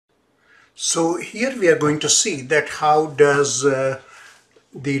So here we are going to see that how does the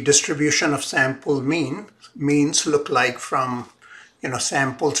distribution of sample means look like from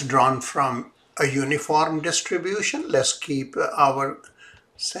samples drawn from a uniform distribution. Let's keep our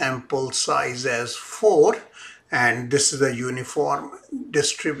sample size as 4, and this is a uniform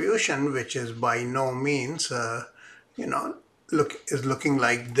distribution which is by no means you know looking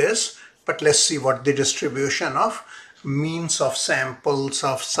like this. But let's see what the distribution of means of samples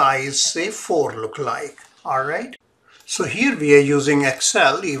of size say 4 look like. All right, so here we are using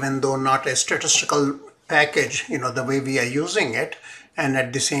Excel, even though not a statistical package, the way we are using it, and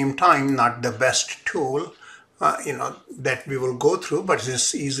at the same time not the best tool that we will go through, but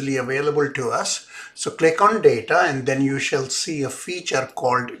it's easily available to us. So click on data, and then you shall see a feature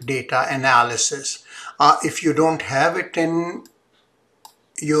called data analysis. If you don't have it in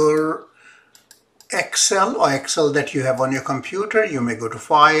your Excel or Excel that you have on your computer, you may go to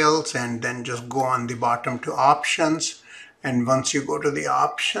files and then just go on the bottom to options. And once you go to the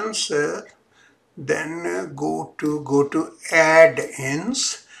options, then go to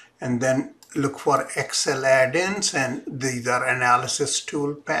add-ins, and then look for Excel add-ins, and these are analysis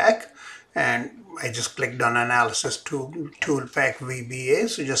tool pack, and I just clicked on analysis tool pack VBA.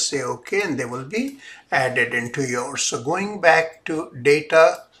 So just say okay, and they will be added into yours. So going back to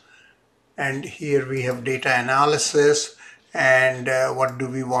data, and here we have data analysis, and what do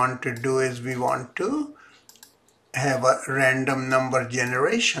we want to do is we want to have a random number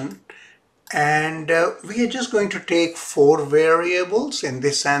generation, and we are just going to take 4 variables in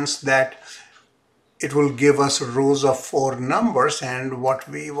the sense that it will give us rows of 4 numbers. And what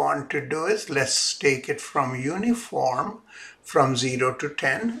we want to do is let's take it from uniform from 0 to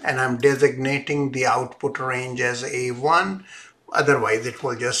 10, and I'm designating the output range as A1. Otherwise it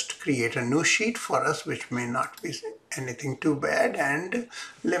will just create a new sheet for us, which may not be anything too bad. And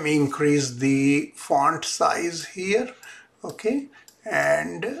let me increase the font size here. Okay,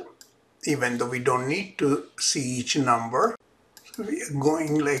 and even though we don't need to see each number, so we are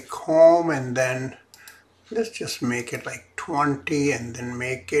going like home, and then let's just make it like 20, and then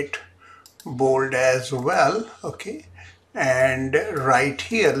make it bold as well. Okay, and right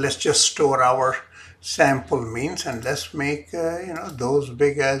here let's just store our sample means, and let's make those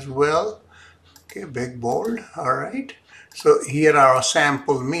big as well. Okay, big, bold. All right, so here are our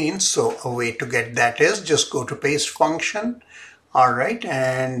sample means. So a way to get that is just go to paste function. All right,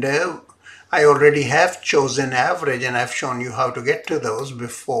 and I already have chosen average, and I've shown you how to get to those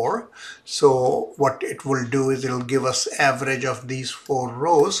before. So what it will do is it'll give us average of these 4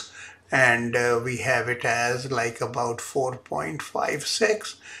 rows, and we have it as like about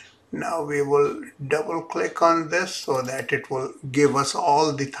 4.56. Now we will double click on this so that it will give us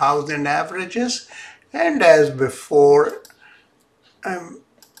all the 1000 averages. And as before,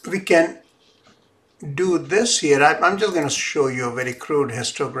 we can do this here. I'm just going to show you a very crude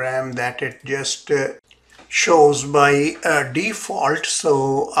histogram that it just shows by default.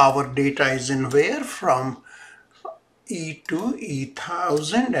 So our data is in where? From E to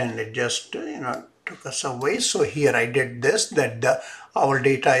E1000, and it just took us away. So here I did this, that our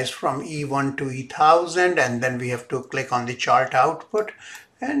data is from E1 to E1000, and then we have to click on the chart output,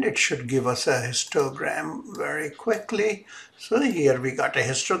 and it should give us a histogram very quickly. So here we got a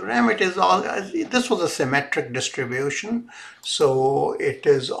histogram. It is all, this was a symmetric distribution, so it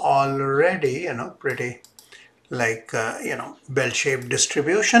is already pretty like bell-shaped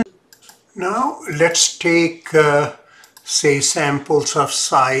distribution. Now let's take say samples of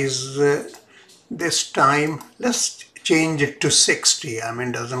size. This time let's change it to 60. I mean,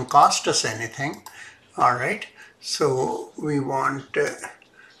 it doesn't cost us anything. All right, so we want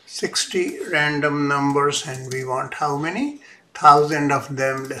 60 random numbers, and we want how many? 1000 of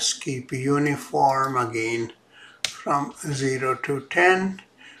them. Let's keep uniform again from 0 to 10.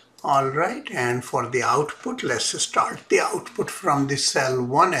 All right, and for the output, let's start the output from the cell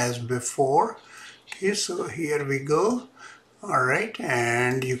 1 as before. Okay, so here we go. All right,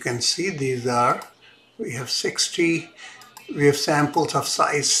 and you can see these are, we have 60, we have samples of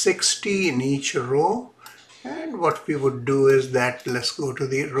size 60 in each row. And what we would do is that let's go to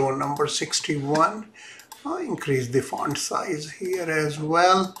the row number 61. I'll increase the font size here as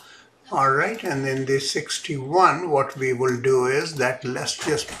well. All right, and then the 61, what we will do is that let's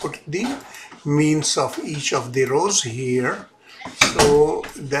just put the means of each of the rows here. So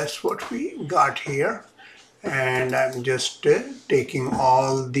that's what we got here. And I'm just taking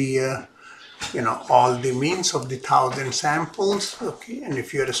all the all the means of the 1000 samples. Okay, and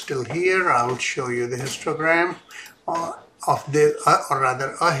if you're still here, I'll show you the histogram of the or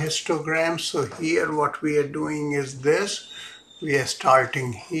rather a histogram. So here what we are doing is this. We are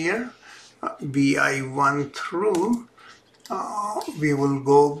starting here, BI1 through, we will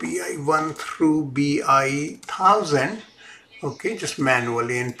go BI1 through BI1000. Okay, just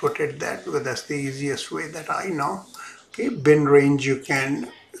manually input it that way. That's the easiest way that I know. Okay, bin range you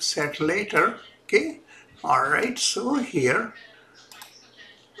can set later. Okay, all right, so here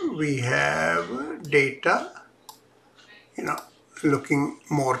we have data, looking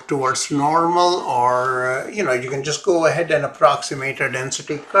more towards normal, or you can just go ahead and approximate a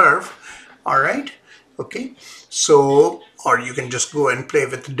density curve. All right, okay, so, or you can just go and play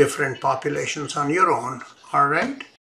with different populations on your own. All right.